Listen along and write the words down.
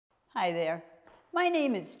Hi there. My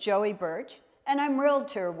name is Joey Burch, and I'm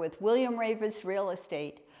Realtor with William Ravis Real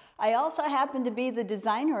Estate. I also happen to be the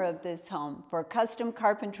designer of this home for Custom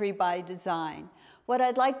Carpentry by Design. What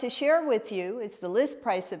I'd like to share with you is the list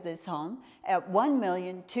price of this home at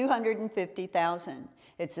 $1,250,000.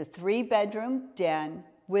 It's a 3-bedroom den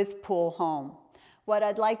with pool home. What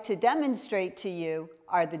I'd like to demonstrate to you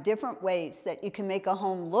are the different ways that you can make a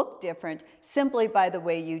home look different simply by the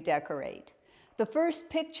way you decorate. The first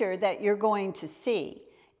picture that you're going to see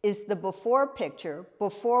is the before picture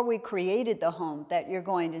before we created the home that you're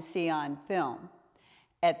going to see on film.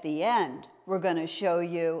 At the end, we're going to show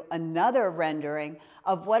you another rendering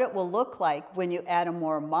of what it will look like when you add a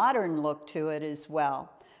more modern look to it as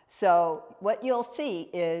well. So what you'll see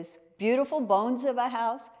is beautiful bones of a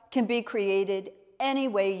house can be created any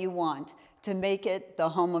way you want to make it the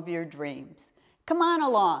home of your dreams. Come on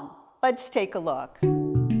along, let's take a look.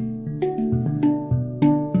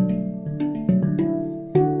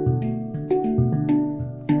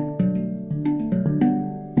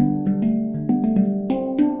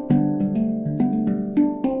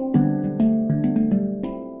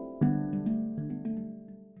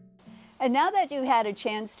 And now that you've had a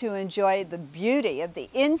chance to enjoy the beauty of the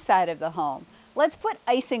inside of the home, let's put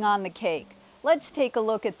icing on the cake. Let's take a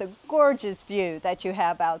look at the gorgeous view that you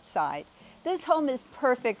have outside. This home is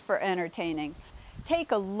perfect for entertaining.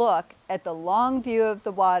 Take a look at the long view of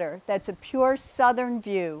the water. That's a pure southern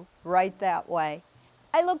view right that way.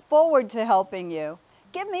 I look forward to helping you.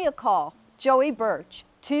 Give me a call, Joey Burch,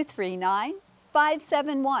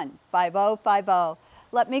 239-571-5050.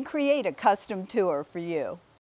 Let me create a custom tour for you.